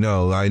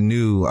 No, I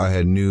knew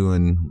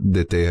and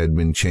that they had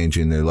been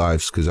changing their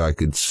lives, because I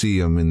could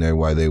see them in there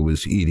while they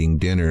was eating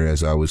dinner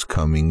as I was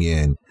coming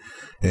in,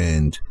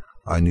 and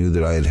I knew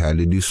that I had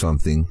to do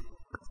something.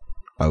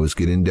 I was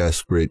getting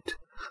desperate.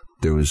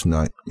 There was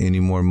not any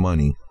more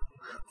money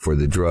for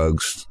the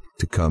drugs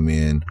to come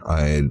in.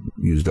 I had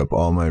used up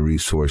all my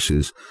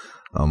resources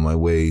on my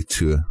way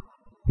to,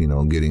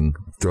 getting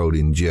thrown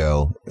in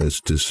jail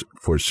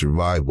for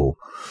survival.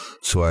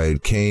 So I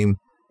had came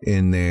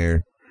in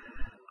there,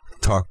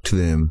 talked to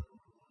them.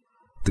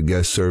 The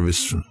guest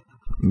service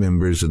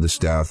members of the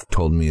staff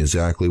told me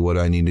exactly what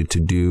I needed to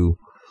do.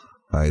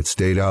 I had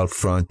stayed out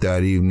front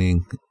that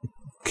evening,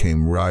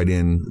 came right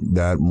in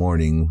that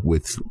morning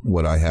with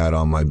what I had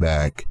on my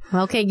back.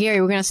 Okay, Gary,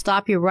 we're going to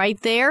stop you right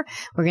there.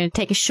 We're going to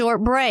take a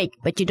short break,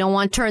 but you don't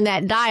want to turn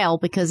that dial,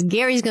 because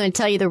Gary's going to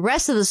tell you the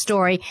rest of the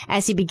story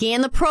as he began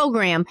the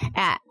program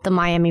at the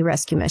Miami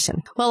Rescue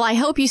Mission. Well, I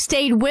hope you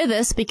stayed with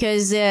us,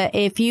 because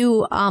if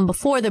you,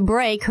 before the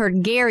break,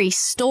 heard Gary's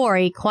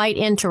story, quite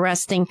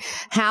interesting,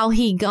 how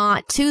he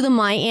got to the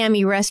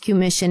Miami Rescue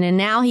Mission, and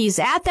now he's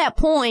at that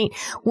point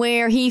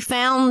where he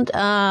found,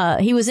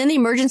 he was in the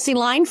emergency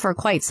line for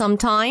quite quite some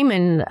time,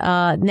 and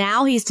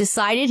now he's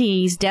decided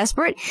he's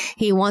desperate.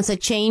 He wants to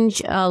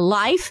change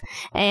life,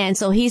 and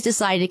so he's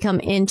decided to come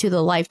into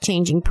the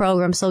life-changing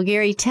program. So,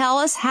 Gary, tell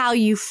us how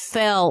you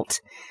felt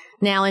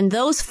now in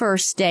those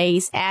first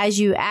days, as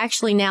you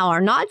actually now are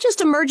not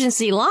just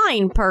emergency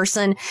line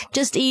person,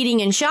 just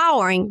eating and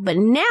showering, but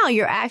now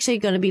you're actually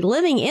going to be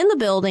living in the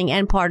building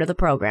and part of the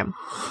program.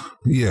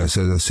 Yes,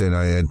 as I said,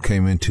 I had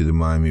came into the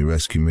Miami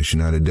Rescue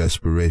Mission out of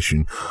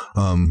desperation.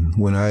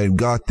 When I had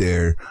got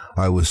there,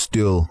 I was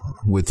still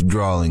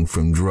withdrawing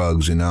from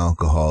drugs and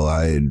alcohol.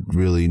 I had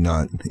really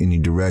not any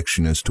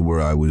direction as to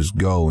where I was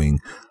going.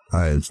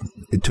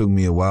 It took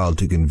me a while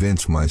to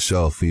convince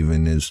myself,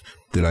 even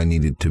that I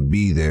needed to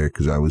be there,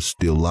 because I was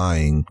still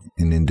lying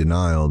and in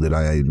denial that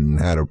I even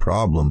had a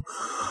problem.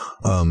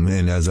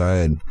 And as I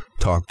had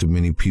talked to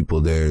many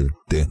people there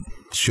that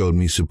showed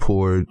me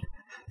support,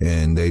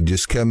 and they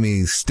just kept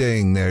me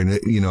staying there,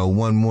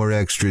 one more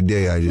extra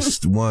day.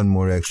 one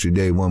more extra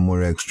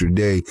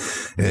day.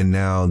 And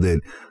now that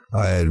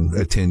I had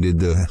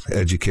attended the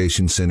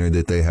education center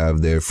that they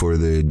have there for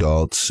the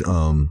adults,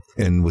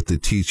 and with the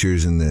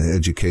teachers and the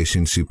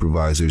education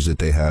supervisors that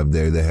they have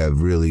there, they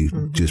have really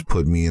just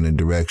put me in a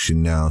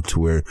direction now to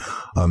where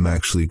I'm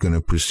actually going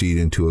to proceed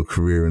into a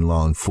career in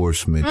law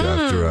enforcement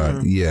after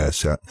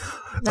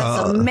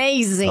That's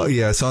amazing.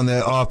 Yes, on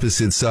the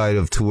opposite side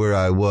of to where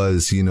I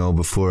was,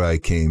 before I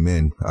came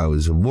in. I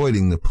was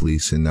avoiding the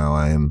police, and now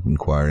I am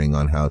inquiring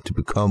on how to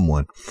become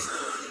one.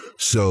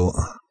 So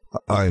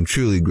I am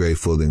truly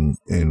grateful,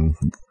 and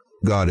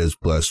God has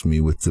blessed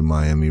me with the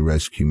Miami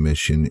Rescue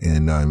Mission,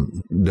 and I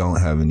don't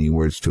have any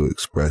words to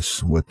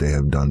express what they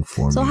have done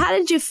for me. So how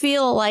did you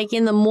feel like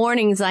in the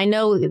mornings? I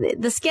know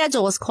the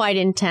schedule is quite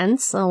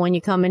intense when you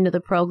come into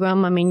the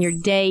program. I mean, your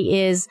day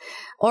is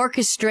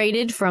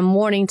orchestrated from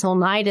morning till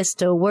night as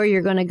to where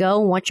you're going to go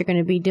and what you're going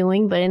to be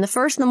doing. But in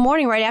the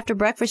morning, right after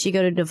breakfast, you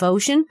go to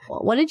devotion.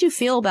 What did you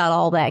feel about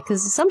all that?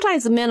 Because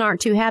sometimes the men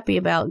aren't too happy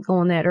about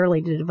going that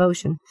early to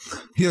devotion.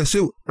 Yes,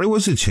 it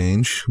was a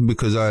change,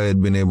 because I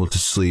had been able to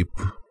sleep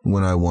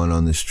when I went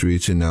on the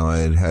streets, and now I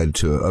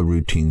had a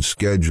routine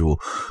schedule.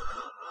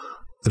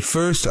 At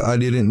first, I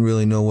didn't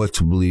really know what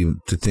to believe,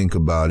 to think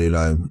about it.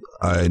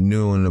 I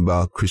knew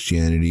about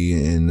Christianity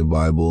and the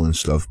Bible and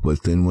stuff,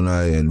 but then when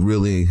I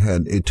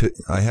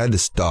had to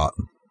stop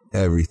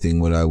everything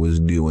what I was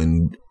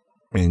doing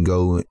and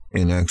go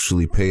and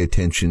actually pay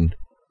attention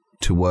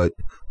to what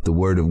the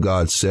Word of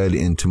God said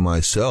into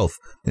myself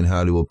and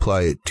how to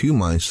apply it to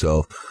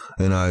myself.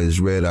 And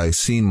I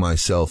seen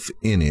myself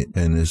in it.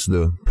 And as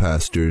the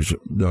pastors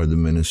or the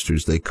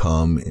ministers, they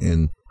come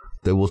and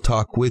they will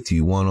talk with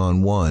you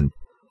one-on-one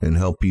and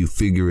help you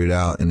figure it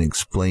out and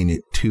explain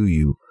it to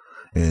you.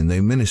 And they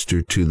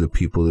minister to the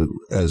people that,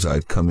 as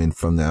I'd come in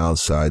from the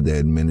outside, they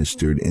had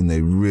ministered, and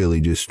they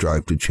really just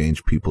strive to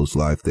change people's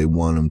life. They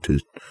want them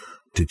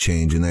to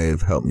change, and they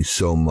have helped me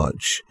so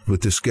much.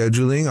 With the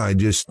scheduling, I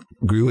just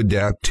grew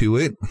adapt to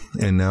it.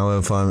 And now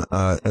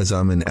as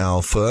I'm an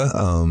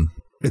alpha,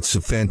 it's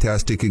a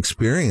fantastic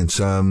experience.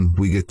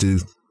 We get to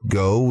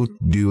go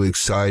do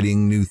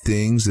exciting new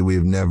things that we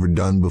have never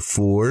done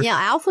before. Yeah,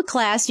 Alpha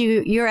class,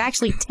 you're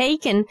actually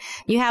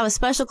you have a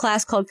special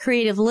class called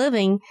Creative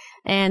Living,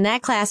 and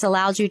that class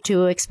allows you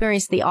to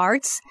experience the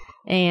arts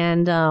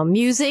and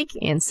music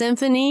and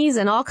symphonies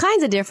and all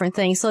kinds of different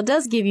things. So it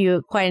does give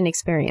you quite an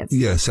experience.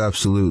 Yes,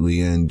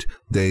 absolutely. And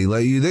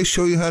they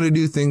show you how to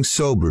do things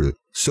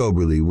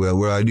soberly,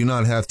 where I do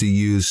not have to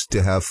use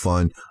to have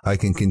fun. I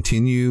can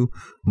continue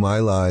my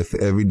life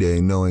every day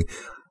knowing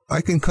I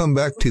can come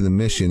back to the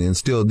mission and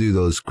still do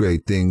those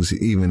great things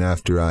even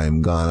after I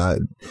am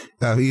gone.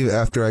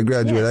 After I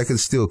graduate, yes, I can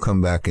still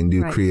come back and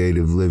do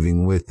creative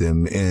living with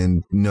them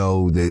and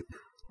know that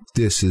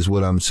this is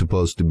what I'm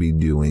supposed to be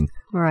doing.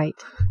 Right.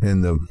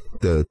 And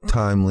the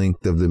time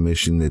length of the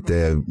mission that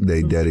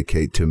they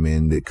dedicate to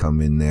men that come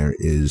in there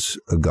is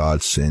a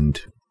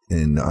godsend.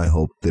 And I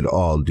hope that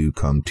all do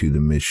come to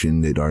the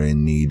mission that are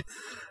in need.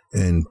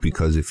 And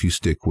because if you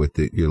stick with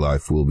it, your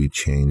life will be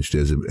changed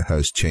as it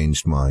has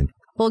changed mine.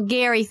 Well,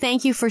 Gary,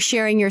 thank you for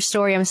sharing your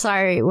story. I'm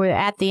sorry we're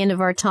at the end of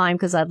our time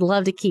because I'd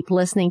love to keep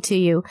listening to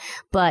you.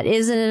 But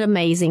isn't it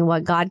amazing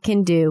what God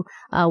can do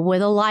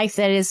with a life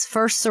that is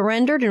first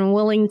surrendered and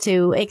willing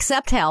to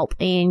accept help?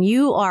 And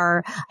you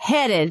are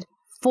headed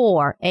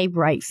for a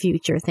bright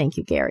future. Thank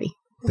you, Gary.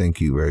 Thank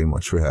you very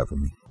much for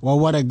having me. Well,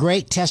 what a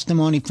great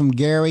testimony from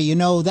Gary. You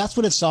know, that's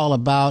what it's all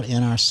about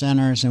in our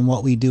centers and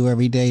what we do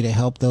every day to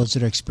help those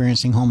that are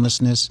experiencing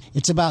homelessness.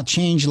 It's about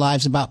change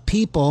lives, about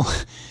people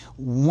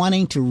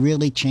wanting to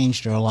really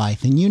change their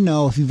life. And you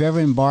know, if you've ever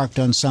embarked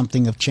on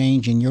something of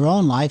change in your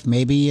own life,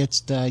 maybe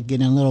it's to get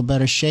in a little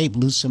better shape,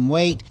 lose some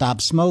weight, stop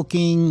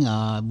smoking,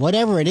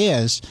 whatever it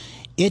is,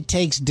 it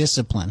takes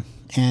discipline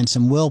and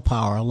some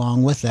willpower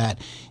along with that.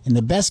 In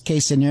the best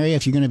case scenario,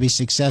 if you're going to be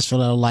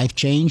successful at a life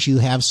change, you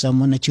have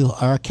someone that you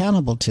are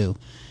accountable to.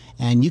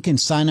 And you can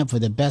sign up for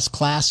the best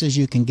classes.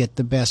 You can get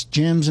the best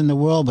gyms in the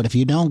world. But if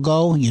you don't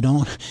go, you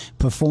don't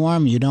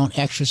perform, you don't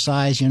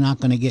exercise, you're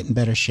not going to get in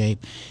better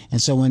shape. And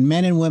so when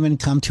men and women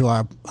come to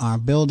our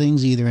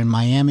buildings, either in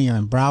Miami or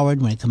in Broward,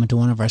 when they come into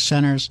one of our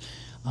centers,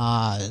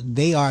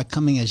 they are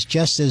coming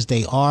just as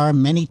they are.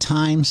 Many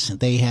times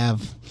they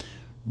have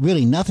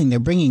really nothing. They're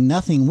bringing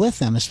nothing with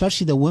them,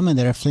 especially the women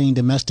that are fleeing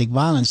domestic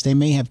violence. They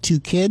may have 2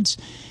 kids.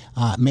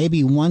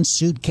 Maybe 1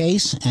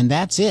 suitcase, and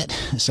that's it.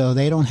 So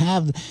they don't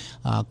have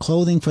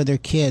clothing for their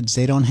kids.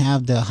 They don't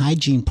have the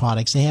hygiene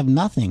products. They have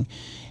nothing.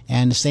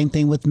 And the same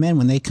thing with men.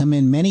 When they come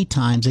in, many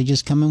times they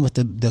just come in with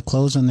the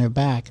clothes on their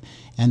back,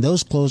 and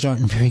those clothes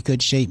aren't in very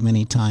good shape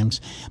many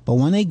times. But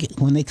when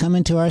they come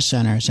into our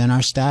centers, and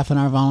our staff and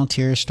our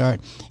volunteers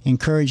start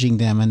encouraging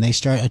them, and they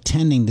start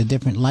attending the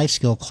different life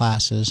skill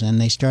classes,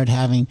 and they start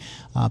having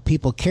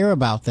people care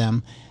about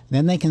them,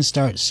 then they can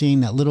start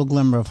seeing that little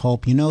glimmer of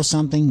hope. You know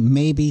something?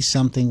 Maybe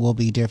something will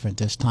be different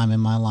this time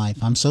in my life.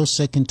 I'm so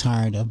sick and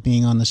tired of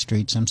being on the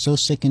streets. I'm so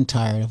sick and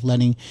tired of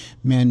letting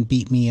men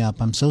beat me up.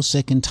 I'm so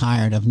sick and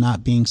tired of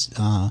not being,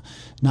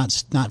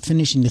 not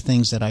finishing the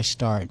things that I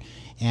start.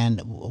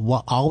 And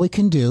all we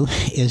can do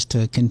is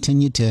to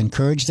continue to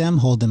encourage them,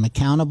 hold them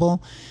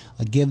accountable,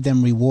 give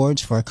them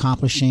rewards for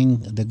accomplishing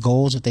the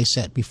goals that they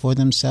set before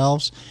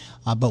themselves.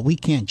 But we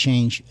can't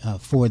change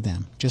for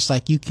them. Just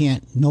like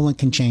no one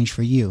can change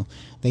for you.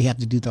 They have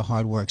to do the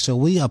hard work. So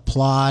we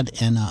applaud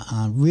and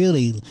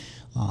really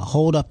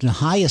hold up in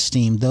high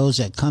esteem those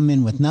that come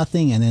in with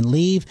nothing and then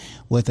leave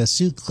with a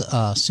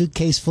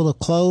suitcase full of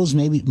clothes,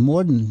 maybe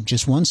more than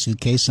just 1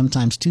 suitcase,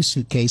 sometimes 2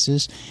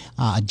 suitcases,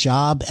 a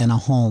job and a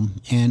home,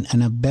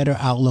 and a better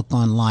outlook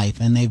on life.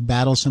 And they've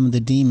battled some of the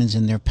demons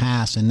in their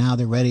past, and now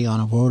they're ready on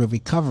a road of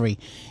recovery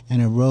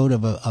and a road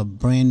of a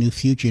brand new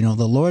future. You know,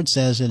 the Lord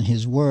says in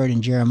His Word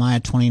in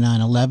Jeremiah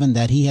 29:11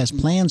 that He has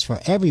plans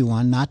for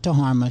everyone, not to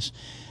harm us,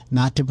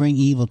 not to bring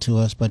evil to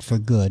us, but for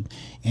good.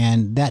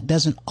 And that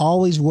doesn't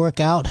always work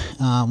out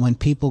when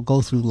people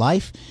go through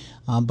life,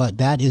 but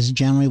that is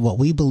generally what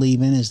we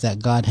believe in, is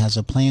that God has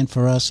a plan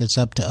for us. It's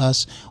up to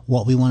us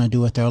what we want to do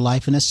with our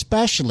life, and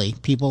especially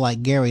people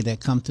like Gary that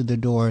come through the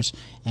doors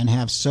and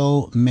have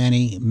so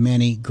many,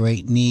 many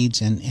great needs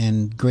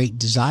and great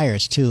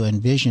desires, too,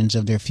 and visions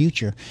of their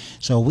future.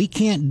 So we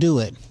can't do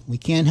it. We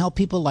can't help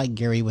people like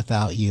Gary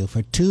without you.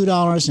 For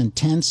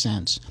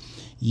 $2.10,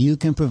 you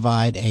can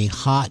provide a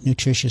hot,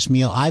 nutritious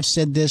meal. I've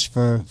said this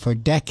for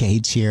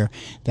decades here,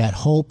 that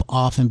hope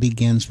often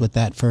begins with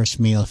that first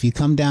meal. If you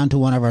come down to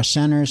one of our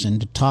centers and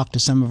to talk to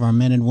some of our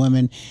men and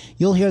women,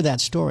 you'll hear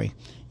that story.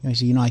 I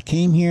said, I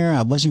came here,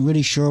 I wasn't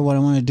really sure what I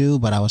want to do,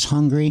 but I was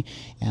hungry,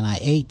 and I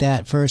ate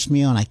that first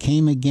meal, and I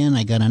came again,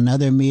 I got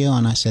another meal,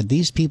 and I said,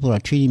 these people are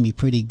treating me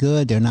pretty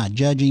good. They're not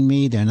judging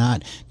me. They're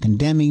not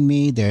condemning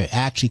me. They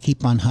actually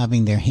keep on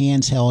having their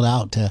hands held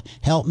out to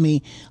help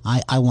me.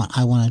 I want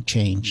to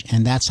change,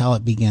 and that's how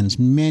it begins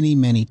many,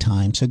 many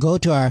times. So go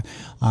to our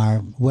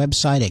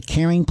website at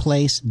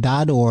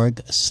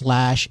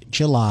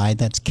caringplace.org/July.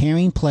 That's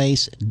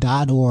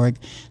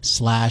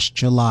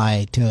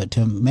caringplace.org/July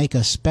to make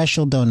a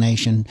special donation.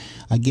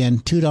 Again,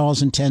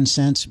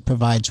 $2.10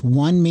 provides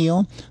 1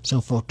 meal.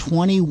 So for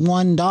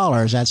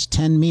 $21, that's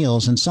 10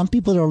 meals. And some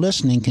people that are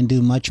listening can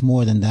do much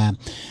more than that.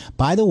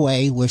 By the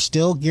way, we're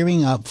still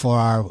gearing up for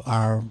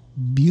our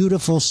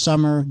beautiful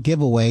summer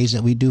giveaways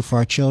that we do for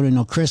our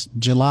children.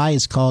 July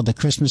is called the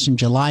Christmas in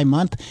July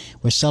month.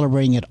 We're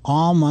celebrating it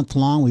all month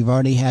long. We've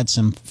already had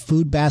some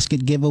food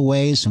basket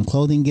giveaways, some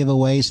clothing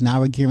giveaways.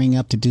 Now we're gearing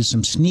up to do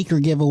some sneaker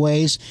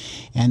giveaways,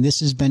 and this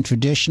has been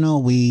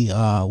traditional.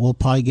 We'll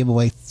probably give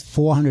away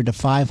 400 to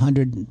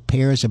 500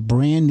 pairs of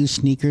brand new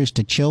sneakers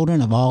to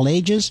children of all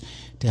ages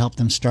to help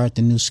them start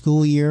the new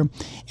school year.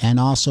 And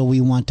also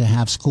we want to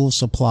have school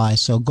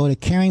supplies. So go to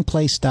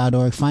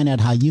caringplace.org, find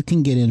out how you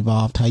can get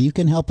involved, how you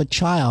can help a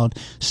child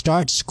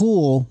start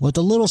school with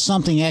a little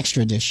something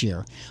extra this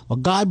year. Well,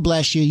 God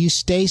bless you. You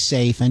stay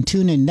safe, and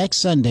tune in next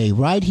Sunday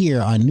right here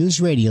on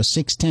News Radio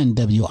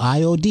 610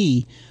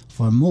 WIOD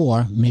for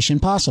more Mission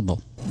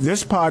Possible.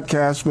 This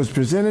podcast was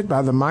presented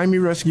by the Miami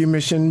Rescue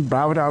Mission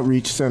Broward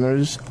Outreach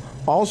Centers,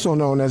 also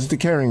known as the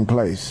Caring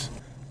Place.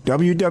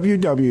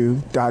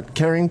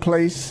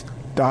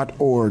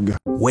 www.caringplace.org.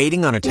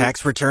 Waiting on a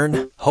tax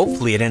return?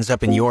 Hopefully it ends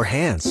up in your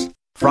hands.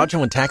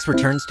 Fraudulent tax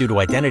returns due to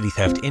identity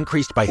theft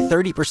increased by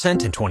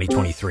 30% in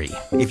 2023.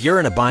 If you're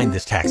in a bind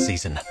this tax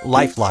season,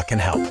 LifeLock can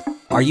help.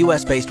 Our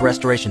U.S.-based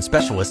restoration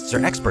specialists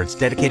are experts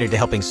dedicated to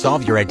helping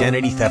solve your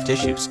identity theft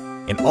issues.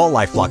 And all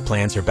LifeLock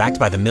plans are backed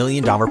by the $1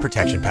 Million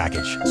Protection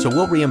Package. So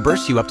we'll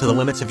reimburse you up to the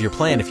limits of your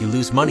plan if you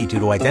lose money due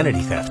to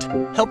identity theft.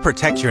 Help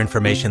protect your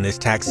information this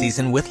tax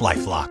season with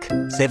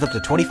LifeLock. Save up to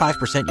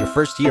 25% your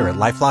first year at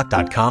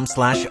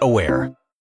LifeLock.com/aware.